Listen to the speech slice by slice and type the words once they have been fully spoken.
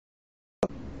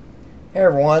Hey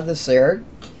everyone, this is Eric.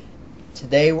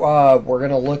 Today we're going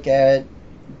to look at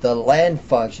the Len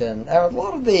function. Now, a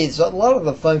lot of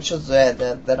the functions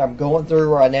that I'm going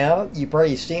through right now, you've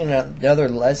probably seen another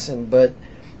lesson, but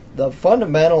the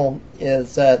fundamental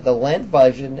is that the Len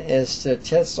function is to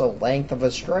test the length of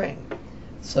a string.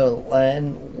 So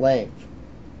Len length.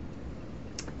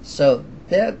 So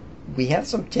that we have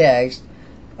some text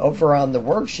over on the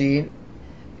worksheet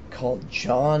called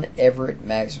John Everett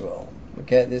Maxwell.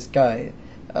 Okay, this guy,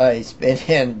 he's been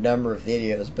in a number of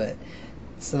videos, but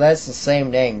so that's the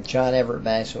same name, John Everett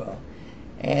Maxwell.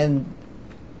 And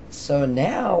so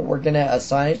now we're going to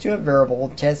assign it to a variable,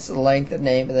 test the length of the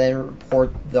name, and then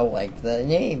report the length of the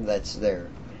name that's there.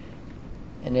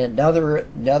 And in other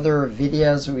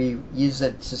videos, we use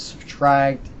it to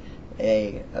subtract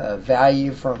a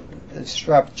value from,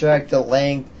 subtract the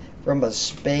length from a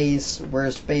space, where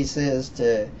a space is,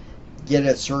 to get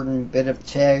a certain bit of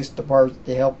text to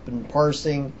help in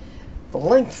parsing. The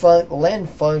Len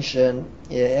function,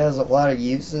 it has a lot of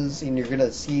uses, and you're going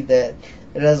to see that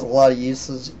it has a lot of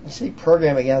uses. You see,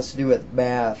 programming has to do with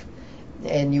math,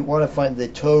 and you want to find the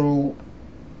total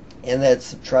and then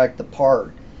subtract the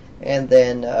part, and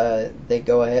then they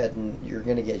go ahead and you're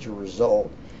going to get your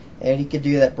result. And you can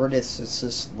do that pretty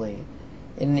consistently,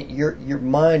 and your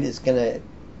mind is going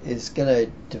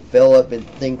to develop and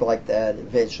think like that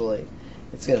eventually.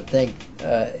 It's going to think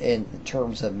in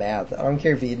terms of math. I don't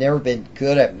care if you've never been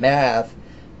good at math.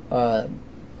 I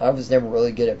was never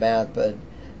really good at math, but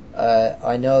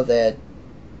I know that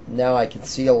now I can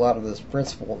see a lot of those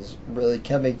principles really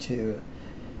coming to.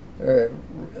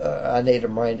 I need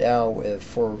them right now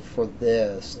for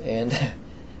this, and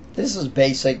this is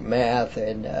basic math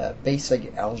and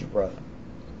basic algebra.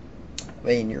 I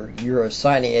mean, you're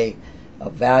assigning a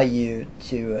value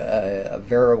to a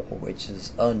variable which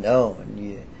is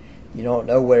unknown. You don't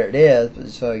know what it is, but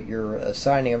so you're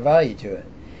assigning a value to it.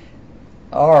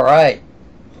 Alright,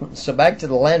 so back to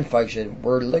the Len function.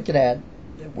 We're looking at,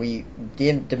 we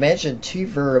dimension two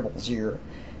variables here.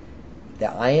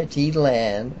 The int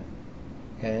len,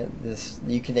 okay, this,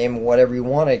 you can name it whatever you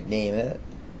want to name it.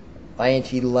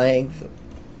 Int length,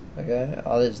 okay,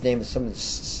 I'll just name it something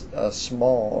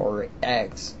small, or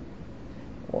x.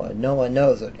 Well, no one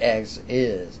knows what x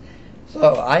is.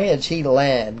 So int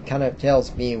len kind of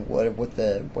tells me what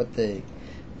the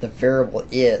variable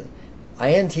is.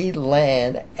 Int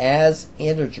len as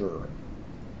integer.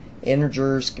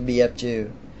 Integers can be up to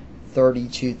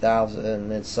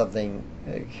 32,000 and something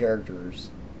characters.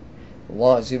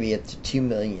 Long is going to be up to 2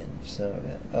 million. So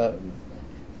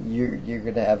you're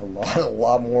going to have a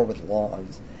lot more with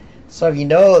longs. So if you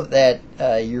know that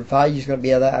your value is going to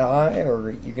be that high,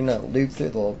 or you're going to loop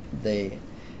through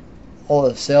all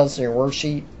the cells in your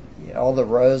worksheet, all the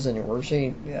rows in your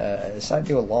worksheet, assign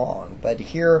to a long. But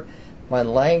here, my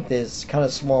length is kind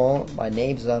of small. My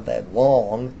name's not that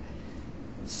long,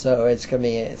 so it's going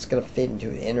to fit into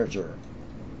an integer.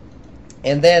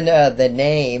 And then the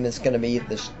name is going to be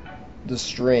the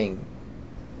string.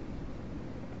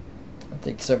 I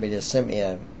think somebody just sent me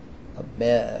a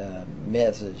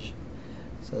message.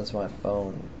 So that's my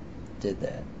phone did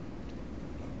that.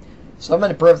 So I'm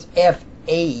going to press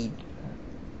F8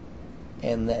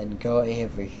 and then go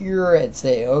over here and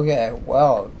say, okay,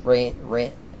 well,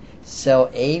 cell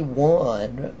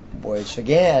A1, which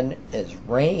again is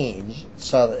range,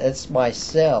 so it's my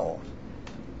cell.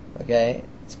 Okay,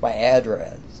 it's my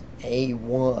address,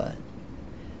 A1.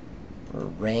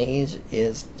 Range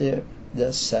is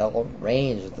the cell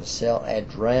range, the cell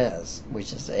address,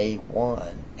 which is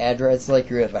A1. Address, like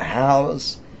you have a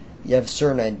house, you have a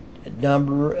certain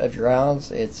number of your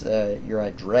house, it's your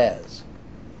address.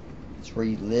 It's where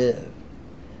you live.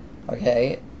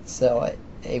 Okay, so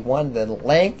A1, the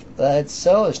length of that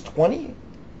cell is 20.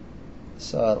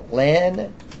 So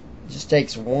len just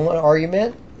takes one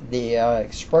argument, the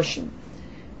expression,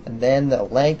 and then the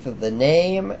length of the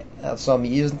name. So I'm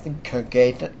using the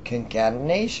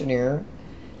concatenation here,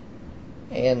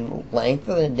 and length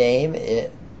of the name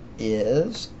it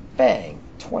is bang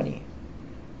 20.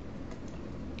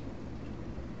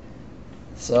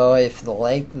 So if the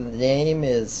length of the name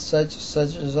is such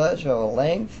and such a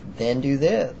length, then do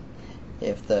this.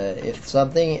 If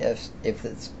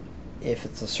it's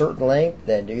a certain length,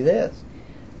 then do this.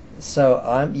 So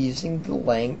I'm using the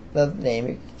length of the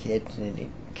name,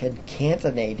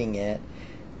 concatenating it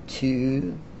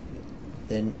to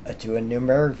a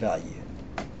numeric value.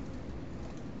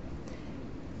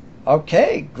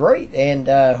 Okay, great, and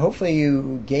hopefully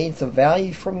you gained some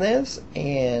value from this,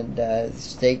 and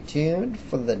stay tuned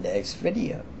for the next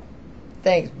video.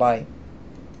 Thanks, bye.